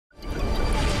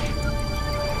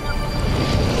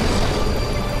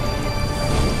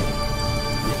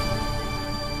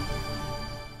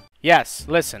Yes,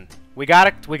 listen. We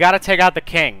gotta take out the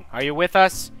king. Are you with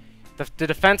us? The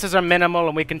defenses are minimal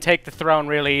and we can take the throne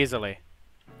really easily.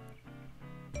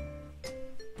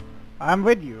 I'm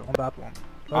with you on that one.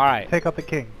 Let's Alright. take out the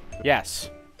king. Yes.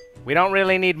 We don't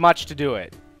really need much to do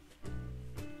it.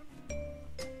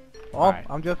 Oh, Alright.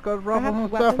 I'm just gonna run have some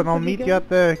weapons stuff and I'll if you meet go. you at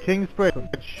the king's bridge.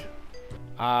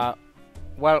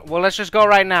 Well, let's just go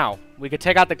right now. We could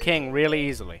take out the king really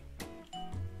easily.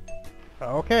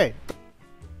 Okay.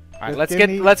 Alright,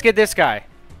 Just let's get this guy.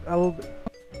 I'll...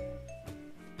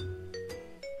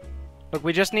 Look,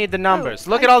 we just need the numbers. Oh,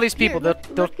 Look at all these here, people. let's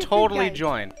They'll get these totally guys.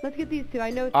 join. Let's get these two. I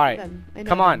know Alright, them. I know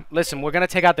come on. them. Listen, we're gonna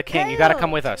take out the king. You gotta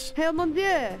come with us. Hey, mon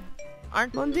dieu.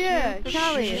 Mon dieu. Shh,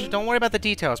 Callie. don't worry about the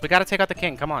details. We gotta take out the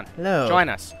king. Come on. Hello. Join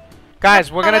us.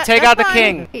 Guys, we're gonna take out the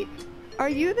king. Wait, are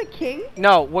you the king?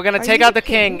 No, we're gonna Are take you out the the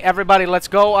king. king? Everybody, let's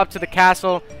go up to the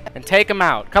castle and take him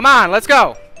out. Come on, let's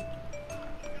go.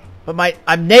 But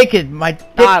I'm naked. My dick's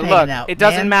Look, hanging out. it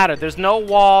doesn't man. matter. There's no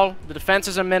wall. The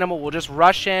defenses are minimal. We'll just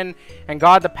rush in and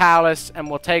guard the palace, and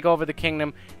we'll take over the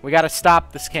kingdom. We gotta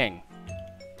stop this king.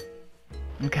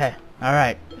 Okay. All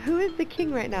right. Who is the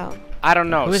king right now? I don't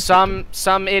know. Who is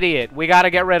Some idiot. We gotta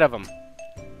get rid of him.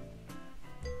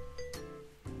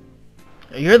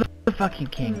 You're the fucking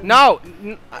king. No,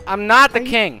 I'm not the Are you-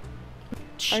 king.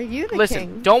 Are you the Listen,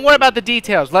 king? don't worry about the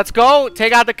details. Let's go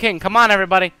take out the king. Come on,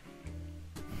 everybody.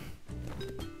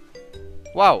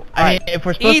 Whoa. I mean, if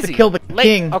we're supposed Easy. to kill the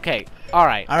king. Okay,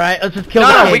 alright. All right. Let's just kill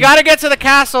the No, king. we gotta get to the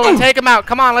castle and take him out.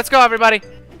 Come on, let's go, everybody.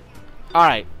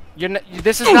 Alright.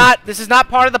 This is not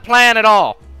part of the plan at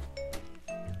all.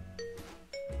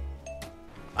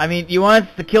 I mean, you want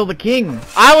us to kill the king.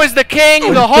 I was the king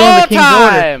We're the just doing whole the king's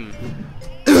time.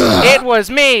 It was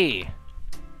me.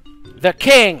 The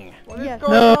king. Yes.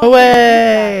 No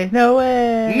way. No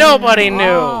way. Nobody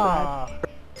knew. Ah.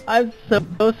 I'm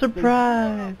so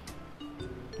surprised.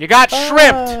 You got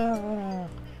shrimped. Ah.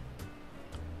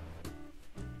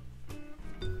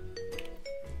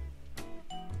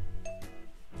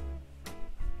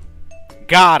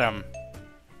 Got him.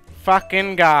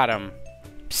 Fucking got him.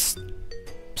 Psst.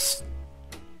 Psst.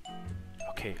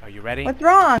 Okay, are you ready? What's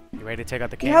wrong? You ready to take out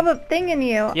the king? You have a thing in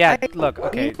you. Yeah, look,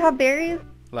 okay. You have berries?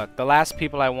 Look, the last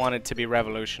people I wanted to be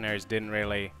revolutionaries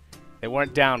they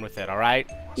weren't down with it, alright?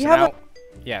 So You have now,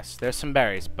 yes, there's some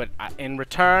berries, but in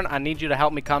return, I need you to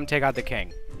help me come take out the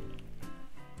king.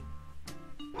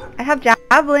 I have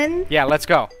javelins. Yeah, let's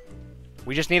go.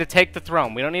 We just need to take the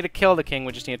throne. We don't need to kill the king,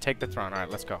 we just need to take the throne. Alright,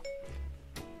 let's go.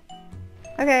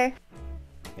 Okay.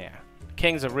 Yeah. The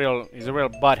king's he's a real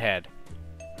butthead.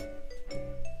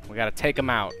 We gotta take him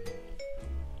out.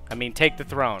 I mean, take the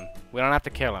throne. We don't have to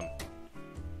kill him.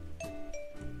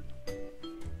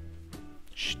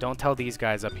 Shh, don't tell these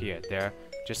guys up here. They're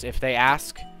just, if they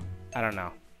ask, I don't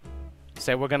know.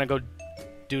 Say we're gonna go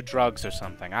do drugs or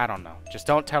something. I don't know. Just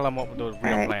don't tell them what the real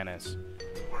Alright. plan is.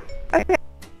 Okay.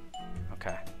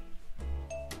 Okay.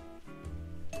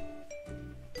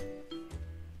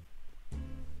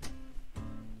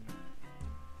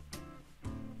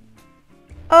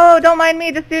 Oh, don't mind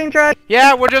me, just doing drugs.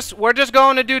 Yeah, we're just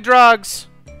going to do drugs.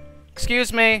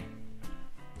 Excuse me.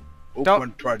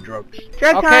 Don't try drugs.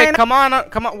 Drug Okay, time. come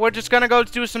on. We're just gonna go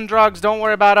do some drugs. Don't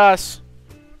worry about us.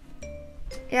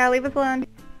 Yeah, leave us alone.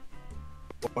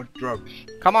 What drugs?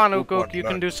 Come on, Who Ukuk. want You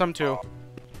can do drugs? some too.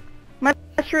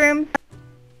 Mushrooms.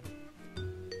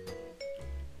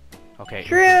 Okay,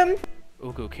 Shrooms.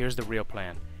 Ukuk, here's the real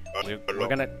plan. We're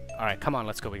gonna... Alright, come on,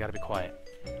 let's go. We gotta be quiet.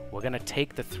 We're gonna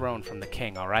take the throne from the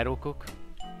king, alright, Ukuk?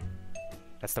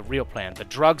 That's the real plan. The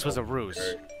drugs was a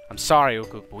ruse. I'm sorry,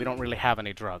 Ukuk, but we don't really have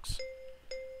any drugs.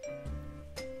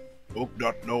 Hope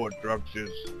not know what drugs is.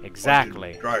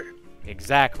 Exactly. Try.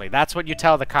 Exactly. That's what you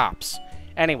tell the cops.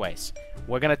 Anyways,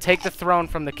 we're gonna take the throne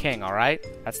from the king, alright?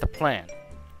 That's the plan.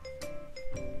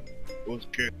 Who's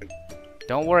king?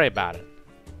 Don't worry about it.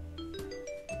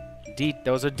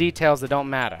 Those are details that don't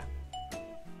matter.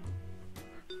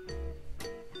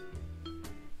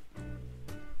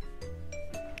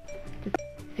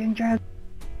 Doing drugs.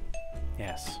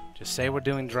 Yes, just say we're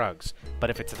doing drugs. But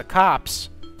if it's the cops,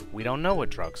 we don't know what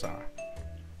drugs are.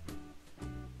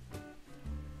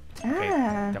 Okay,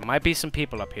 Ah. there might be some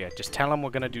people up here. Just tell them we're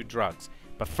gonna do drugs.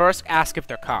 But first, ask if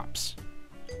they're cops.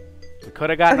 We could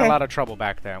have gotten a Okay. lot of trouble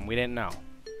back there, and we didn't know.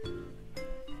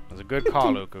 It was a good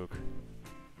call, Ukuk.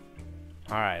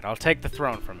 Alright, I'll take the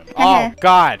throne from him. Oh,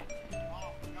 God!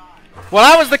 Well,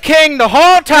 I was the king the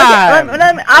whole time!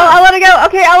 I'll let it go.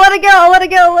 Okay, I'll let it go. I'll let it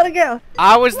go. I'll let it go.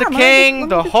 I was the Come on, king let me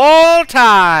the just- whole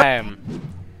time!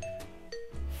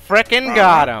 Frickin'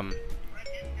 got him.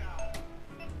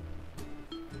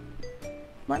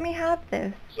 let me have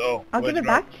this. So, I'll give it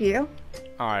back to you.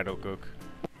 Alright, Okuk.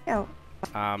 Yeah.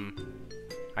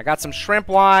 I got some shrimp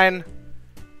wine.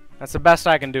 That's the best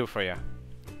I can do for you.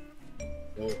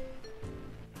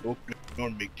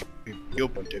 Don't make you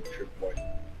open that trip, boy.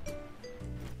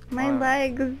 My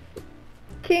legs.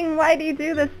 King, why do you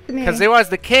do this to me? Because he was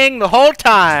the king the whole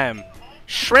time.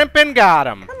 Shrimpin' got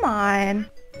him. Come on.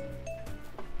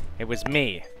 It was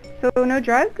me. So, no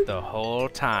drugs? The whole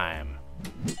time.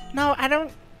 No, I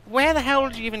don't... Where the hell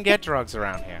did you even get drugs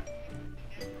around here?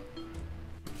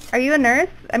 Are you a nurse?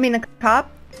 I mean, a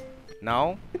cop?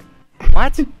 No.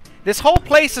 What? This whole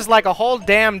place is like a whole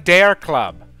damn dare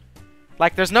club.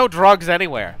 Like, there's no drugs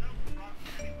anywhere.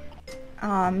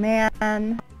 Aw,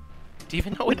 man. Do you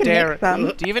even know We what can dare... make some.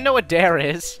 Do you even know what dare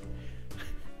is?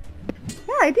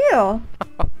 Yeah, I do.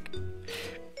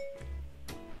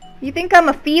 You think I'm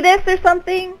a fetus or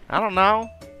something? I don't know.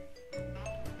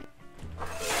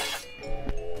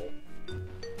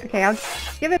 Okay, I'll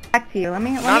give it back to you. Let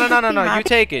me No. You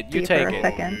take it. You take for a it.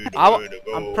 second.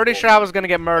 I'm pretty sure I was gonna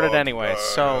get murdered anyway.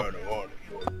 So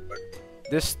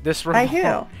this By who?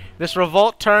 revolt, this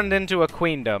revolt turned into a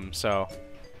queendom. So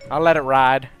I'll let it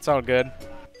ride. It's all good.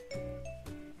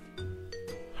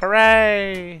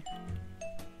 Hooray!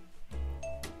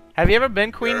 Have you ever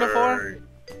been queen before?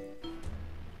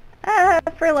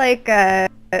 For like 10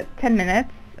 minutes,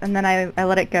 and then I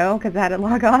let it go because I had to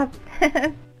log off.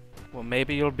 Well,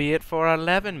 maybe you'll be it for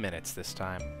 11 minutes this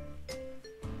time.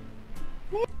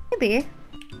 Maybe.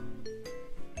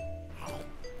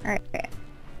 Alright.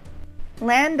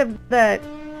 Land of the...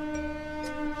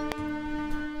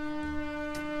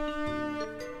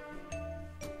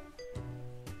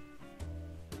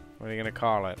 What are you gonna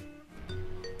call it?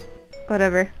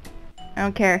 Whatever. I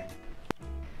don't care.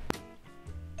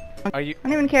 Are you? I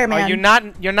don't even care, man. Are you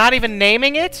not? You're not even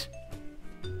naming it?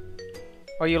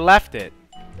 Or you left it?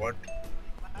 What?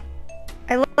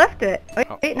 I left it. Wait,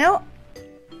 Oh. wait, no.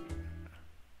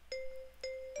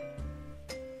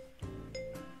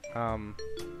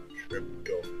 Shrimp.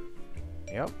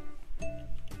 Yep.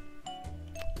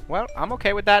 Well, I'm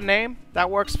okay with that name. That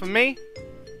works for me.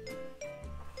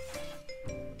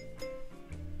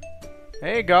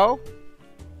 There you go.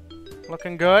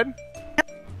 Looking good.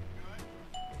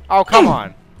 Oh, come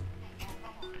on.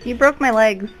 You broke my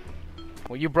legs.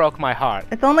 Well, you broke my heart.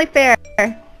 It's only fair.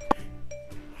 Alright.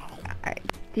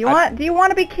 Do you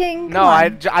want to be king? No, I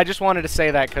just wanted to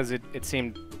say that because it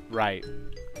seemed right.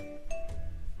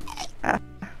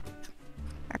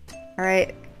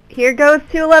 Alright. Here goes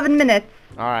to 11 minutes.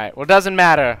 Alright, well, doesn't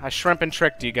matter. I shrimp and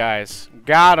tricked you guys.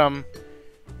 Got him.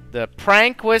 The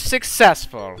prank was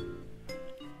successful.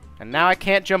 And now I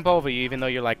can't jump over you even though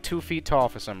you're like 2 feet tall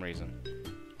for some reason.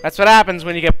 That's what happens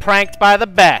when you get pranked by the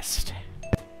best.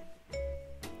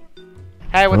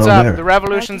 Hey, what's Hello up? there. The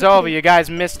revolution's over. You guys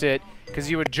missed it because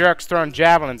you were jerks throwing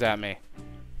javelins at me.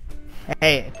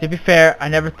 Hey, to be fair, I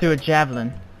never threw a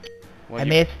javelin. Well, I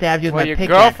may have stabbed you with well, my your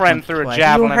pickaxe girlfriend once threw or a twice.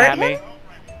 javelin You hurt at me. him?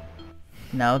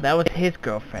 No, that was his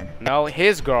girlfriend. No,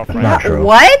 his girlfriend. Not true.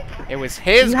 What? It was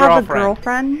his you have a girlfriend.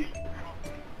 girlfriend?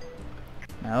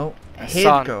 No, I his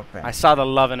saw, girlfriend. I saw the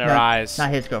love in her No, eyes. Not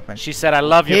his girlfriend. She said, "I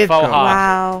love you, His faux girlfriend.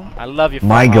 hog. Wow. I love you, faux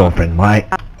My hog." girlfriend, my...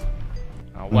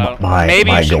 Oh, well, my- maybe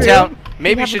my you should girlfriend. tell. Maybe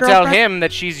you have a should tell girlfriend? him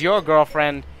that she's your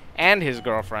girlfriend and his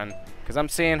girlfriend, because I'm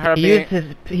seeing her He being. used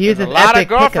his There's a epic lot of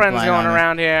pickup girlfriends line going on her.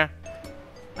 around here.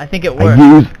 I think it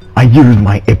worked. I used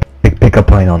my epic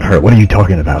pickup line on her. What are you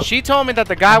talking about? She told me that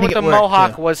the guy I with think the it worked,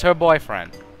 mohawk too. was her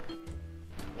boyfriend.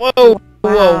 Whoa, whoa,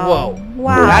 Wow. whoa.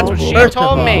 Wow. That's what she First of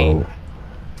told all, me.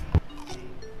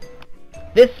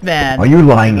 This man Are you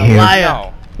lying is a here? liar.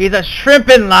 No. He's a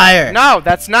shrimping liar. No,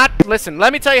 that's not. Listen,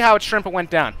 let me tell you how it shrimp went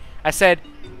down. I said,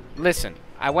 listen.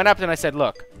 I went up and I said,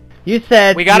 look. You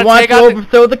said We gotta you want take to out the-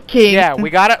 overthrow the king. Yeah, we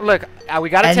gotta look. We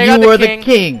gotta and take you out were the king. the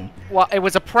king. Well, it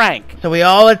was a prank. So we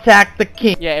all attacked the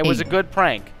king. Yeah, it was a good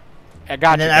prank. I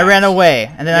got And you then I guys. ran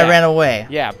away. And then Yeah. I ran away.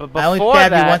 Yeah, but I only before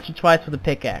stabbed that, you once or twice with a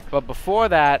pickaxe. but before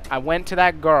that, I went to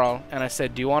that girl and I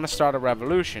said, "Do you want to start a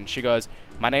revolution?" She goes,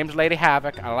 "My name's Lady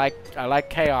Havoc. I like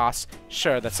chaos.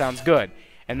 Sure, that sounds good."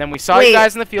 And then we saw Wait, you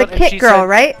guys in the field, the and Kit she girl, said,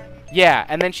 right? "Yeah."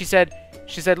 And then she said,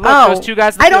 "Look, Oh, those 2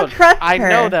 guys in the I field. don't trust I her.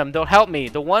 know them. They'll help me.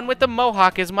 The one with the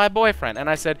mohawk is my boyfriend." And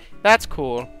I said, "That's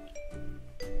cool."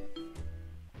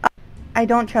 I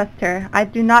don't trust her. I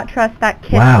do not trust that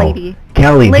Kit Wow. lady.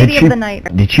 Kelly, Lady did of the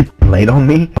night. Did she play on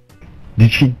me?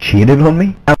 Did she cheated on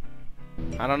me?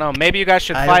 I don't know. Maybe you guys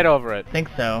should I fight don't- over it. I think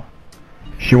so.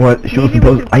 She was Maybe we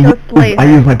supposed. should go slay I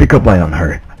her. used my pickup line on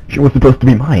her. She was supposed to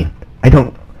be mine. I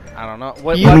don't. I don't know.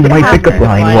 What, You I mean, could my have pickup her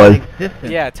line in was-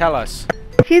 existence. Yeah, tell us.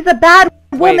 She's a bad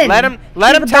woman. Wait, let him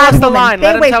She's tell a us bad the woman. line. Stay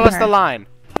Let him away tell from us the her. line.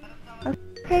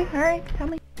 Okay, alright, tell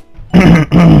me.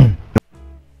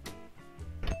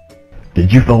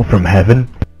 Did you fall from heaven?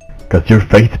 Cause your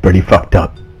face pretty fucked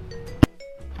up.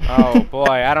 Oh boy,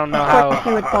 I don't know Of course how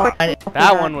you would fall.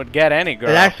 that one would get any girl.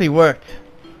 It actually worked.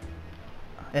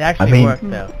 It actually mean- worked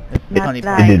though. It's Not funny.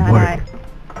 that, It did not work.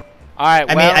 I.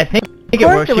 Alright, I well, mean, I think it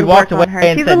course worked. it She would walked work away on her.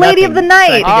 and She's said a lady nothing, of the so I night.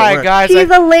 think it Alright, worked. guys. She's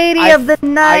a lady I- of the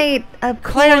night. Of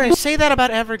Claire, you course. say that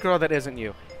about every girl that isn't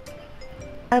you.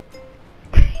 Uh,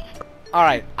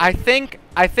 Alright, I think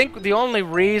the only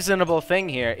reasonable thing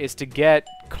here is to get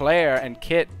Claire and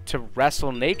Kit to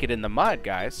wrestle naked in the mud,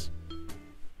 guys.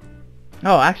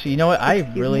 Oh, actually, you know what? I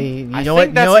Excuse me? really, you I know think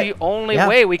what? that's You know the what? only Yeah.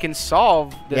 way we can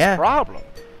solve this Yeah. problem.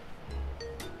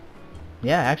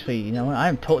 Yeah, actually, you know what?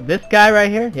 I'm told this guy right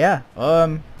here. Yeah.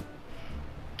 I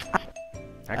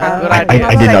got a good I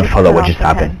idea. did not follow what just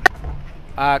happened.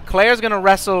 Claire's gonna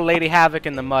wrestle Lady Havoc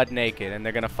in the mud naked, and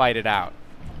they're gonna fight it out.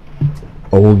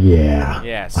 Oh yeah.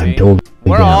 Yeah, see? I'm totally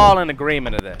We're down. all in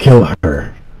agreement of this. Kill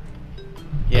her.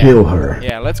 Yeah. Kill her.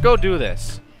 Yeah, let's go do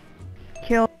this.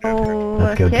 Kill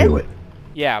Let's go kid? do it.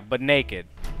 Yeah, but naked.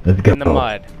 Let's go. In the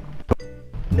mud.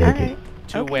 Naked. Alright.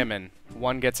 Two Okay. women.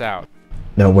 One gets out.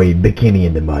 No, wait, bikini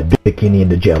in the mud. Bikini in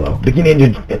the jello. Bikini in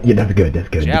the... Yeah, that's good, that's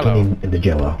good. Jello. Bikini in the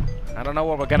jello. I don't know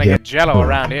where we're gonna Yeah. get Jello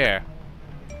around here.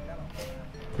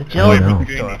 The Jello know.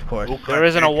 Food store, of course. There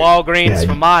isn't a Walgreens Yeah,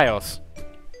 for miles.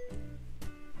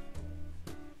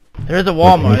 There is a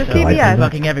Walmart, There's a so it's CVS.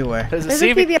 fucking everywhere. There's a There's a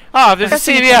CVS. CVS. Oh, if there's a That's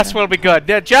in the CVS, corner. we'll be good.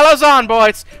 Yeah, Jello's on,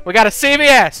 boys. We got a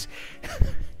CVS.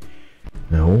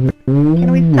 No.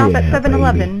 Can we stop at yeah,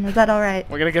 7-Eleven? Is that alright?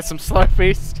 We're gonna get some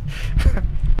Slurpees.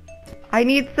 I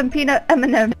need some peanut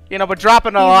M&Ms. You know, we're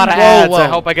dropping a lot of Whoa, ads. I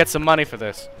whoa. hope I get some money for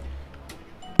this.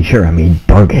 Baby. Sure, I mean,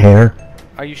 dark hair.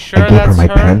 Are you sure I gave her that's my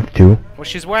her? pants too. Well,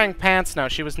 she's wearing pants now.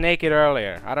 She was naked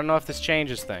earlier. I don't know if this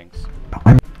changes things.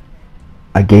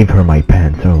 I gave her my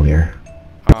pants earlier.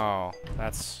 Oh,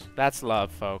 that's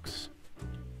love, folks.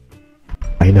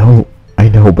 I know,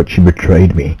 but she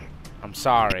betrayed me. I'm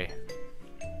sorry.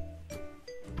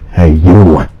 Hey,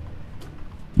 you.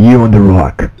 You on the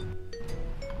rock.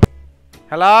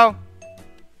 Hello?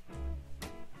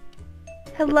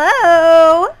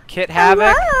 Hello? Kit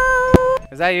Havoc? Hello?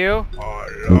 Is that you?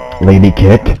 Lady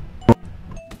Kit?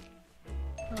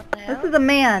 This is a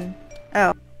man.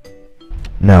 Oh.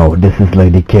 No, this is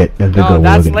Lady Kit. That's the girl No, we're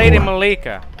that's looking Lady for.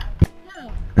 Malika.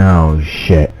 Oh,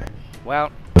 shit.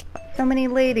 Well, So many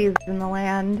ladies in the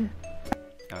land.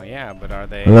 oh yeah, but are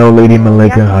they... Hello, Lady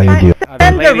Malika, how you doing? Are they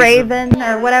Send a ladies of- raven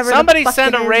or whatever the Somebody fuck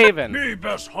send it a is. raven. Me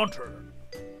best hunter.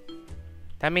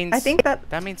 That means... I think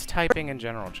That means typing in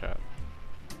general chat.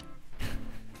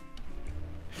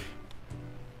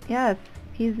 yes,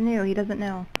 he's new. He doesn't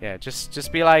know. Yeah,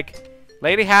 just be like,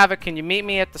 Lady Havoc, can you meet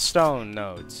me at the stone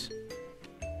nodes?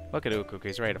 Look at Ukuk,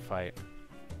 he's ready to fight.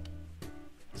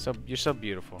 So you're so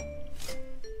beautiful.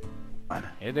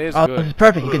 It is Oh, this is good.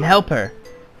 perfect. You can help her.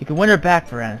 You can win her back,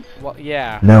 Ferenc. Well,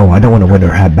 yeah. No, I don't want to win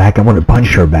her hat back. I want to punch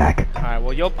her back. All right.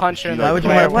 Well, you'll punch her in Why the would you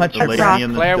Claire. want to punch What's her?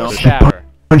 rock? Claire will She stab her.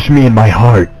 punched me in my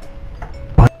heart.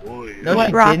 No, What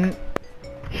she rock? didn't.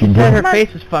 She Her did.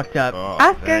 face was fucked up. Oh,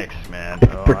 Ask her. thanks, man.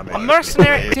 It's Oh, pr- I'm A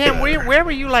mercenary? Damn, where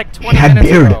were you like She 20 had minutes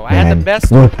beard, ago? I had man. the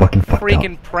best It was fucking fucked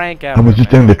freaking up. prank ever. I was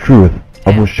just man. telling the truth.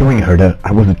 I Damn. was showing her that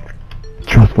I was a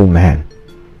trustful man.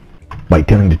 By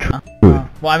telling the truth.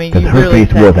 Well, I mean, Because you her literally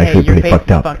face said, was hey, actually your pretty face fucked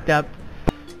is up. fucked up.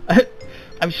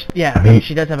 Yeah, I mean-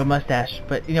 she does have a mustache,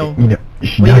 but you know, You know,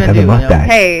 she what are you does have gonna a do, you know? mustache.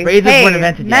 Hey, Razors weren't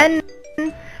invented yet.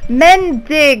 men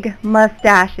dig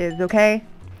mustaches, okay?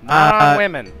 Not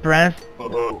women. Ferenc,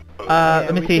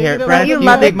 let me see here. Don't Ferenc, you do you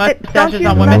love dig it? Don't mustaches you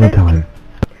on love women? All it? the time.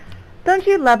 Don't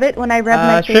you love it when I rub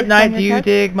my face Strip Knight, on your do you chest?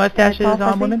 dig mustaches all on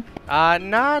fuzzy? women?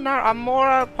 No, I'm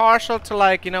more partial to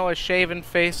like, you know, a shaven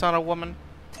face on a woman.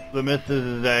 The missus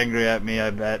is angry at me, I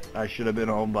bet. I should have been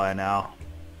home by now.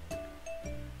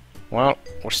 Well,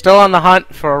 we're still on the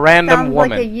hunt for a random Sounds woman.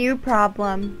 like a you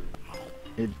problem.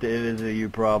 It is a you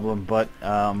problem, but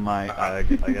I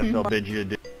guess I'll bid you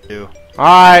adieu.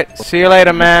 Alright, see you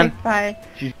later, man. Bye.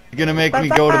 She's gonna make me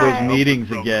go to those Bye-bye. meetings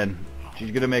again.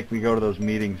 She's gonna make me go to those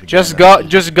meetings again.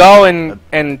 Just go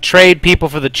and trade people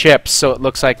for the chips so it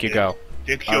looks like you go.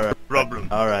 Fix your problem.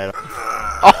 Alright.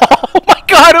 Oh my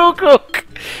god, Ukuk!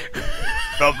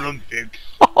 Problem fixed.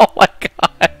 Oh my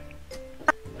god.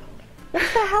 What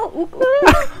the hell? Ook,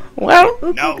 Well,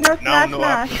 ook, Now, ook, no now smash, no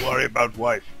have smash. to worry about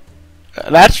wife.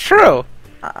 that's true.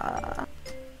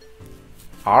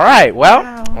 Alright, well,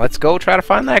 Wow. let's go try to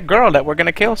find that girl that we're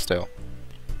gonna kill still.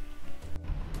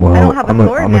 Well, don't have a I'm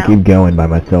sword gonna now. keep going by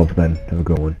myself then. Have a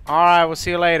good one. Alright, we'll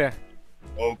see you later.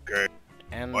 Okay.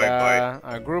 And Bye-bye.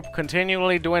 our group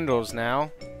continually dwindles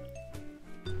now.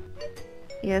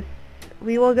 Yes.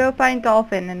 We will go find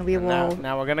Dolphin and we will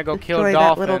Now we're gonna go kill destroy that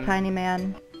Dolphin. little tiny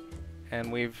man.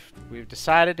 And we've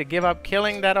decided to give up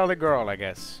killing that other girl, I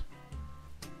guess.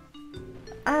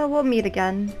 We'll meet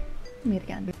again. Meet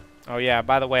again. Oh yeah,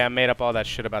 by the way, I made up all that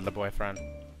shit about the boyfriend.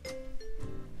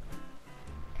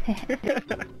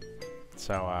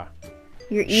 So,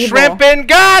 You're evil. Shrimpin'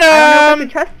 got I don't know if I him! can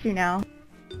trust you now.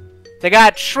 They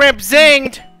got shrimp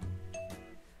zinged!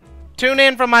 Tune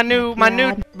in for my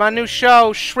new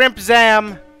show, Shrimp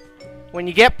Zam. When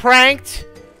you get pranked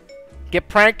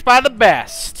by the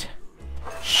best.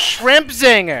 Shrimp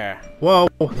Zinger. Whoa.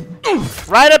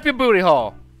 Right up your booty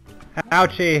hole.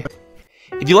 Ouchie.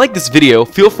 If you like this video,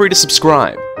 feel free to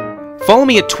subscribe. Follow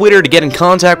me at Twitter to get in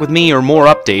contact with me or more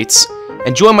updates,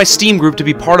 and join my Steam group to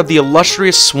be part of the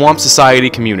illustrious Swamp Society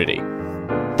community.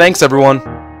 Thanks everyone.